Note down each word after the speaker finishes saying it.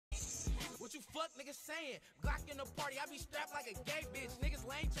fuck niggas saying? Glock in the party, I be strapped like a gay bitch. Niggas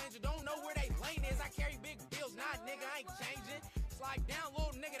lane changer, don't know where they lane is. I carry big bills, nah nigga, I ain't changing. Slide down,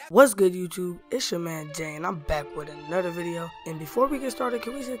 little nigga. What's good, YouTube? It's your man Jay, and I'm back with another video. And before we get started,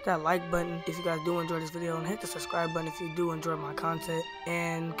 can we hit that like button if you guys do enjoy this video, and hit the subscribe button if you do enjoy my content.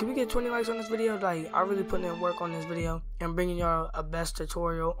 And can we get 20 likes on this video? Like, I really put in work on this video and bringing y'all a best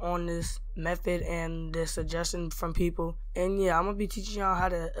tutorial on this method and the suggestion from people. And yeah, I'm gonna be teaching y'all how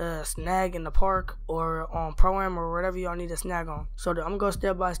to snag in the park or on Pro-Am or whatever y'all need to snag on. So I'm gonna go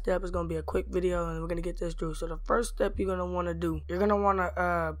step by step. It's gonna be a quick video and we're gonna get this through. So the first step you're gonna want to do, you're gonna want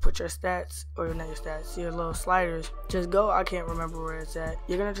to put your stats, or not your stats, your little sliders. Just go, I can't remember where it's at.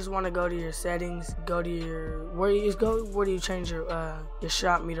 You're gonna just want to go to your settings, go to your where do you change your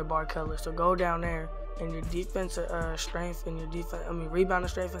shot meter bar color. So go down there. And your defense strength and your rebounding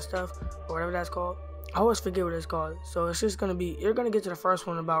strength and stuff, or whatever that's called. I always forget what it's called. So it's just gonna be, you're gonna get to the first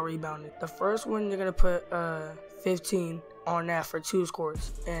one about rebounding. The first one, you're gonna put 15 on that for 2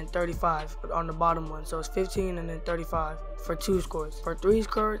 scores and 35 on the bottom one. So it's 15 and then 35 for 2 scores. For 3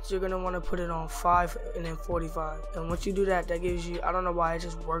 scores, you're gonna want to put it on 5 and then 45. And once you do that, that gives you, I don't know why, it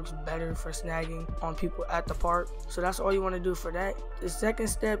just works better for snagging on people at the park. So that's all you want to do for that. The second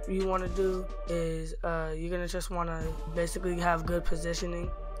step you want to do is you're gonna just want to basically have good positioning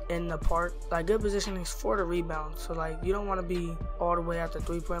in the park. Like, good positioning is for the rebound. So like, you don't want to be all the way at the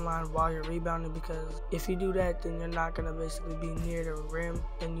 3-point line while you're rebounding, because if you do that, then you're not gonna basically be near the rim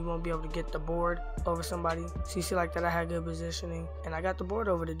and you won't be able to get the board over somebody. So you see like that, I had good positioning and I got the board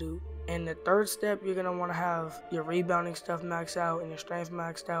over the dude. And the third step, you're gonna want to have your rebounding stuff maxed out and your strength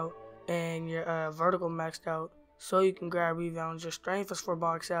maxed out and your vertical maxed out, so you can grab rebounds. Your strength is for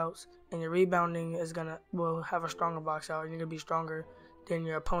box outs and your rebounding is will have a stronger box out, and you're gonna be stronger than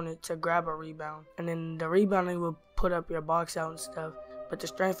your opponent to grab a rebound. And then the rebounding will put up your box out and stuff, but the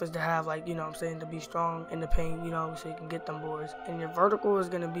strength is to have, like, you know what I'm saying, to be strong in the paint, you know, so you can get them boards. And your vertical is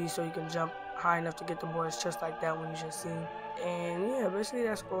gonna be so you can jump high enough to get the boards, just like that one you just seen. And yeah, basically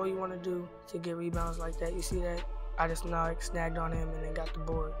that's all you want to do to get rebounds like that. You see that? I just snagged on him and then got the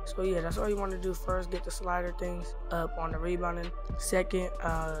board. So yeah, that's all you want to do. First, get the slider things up on the rebounding. Second,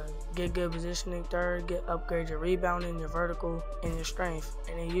 get good positioning. Third, upgrade your rebounding, your vertical, and your strength.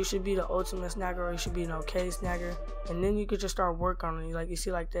 And then you should be the ultimate snagger, or you should be an okay snagger. And then you could just start working on it, like you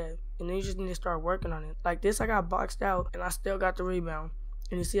see like that. And then you just need to start working on it. Like this, I got boxed out and I still got the rebound.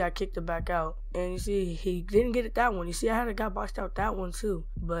 And you see I kicked it back out. And you see he didn't get it that one. You see I got boxed out that one too.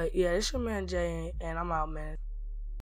 But yeah, it's your man Jay, and I'm out, man.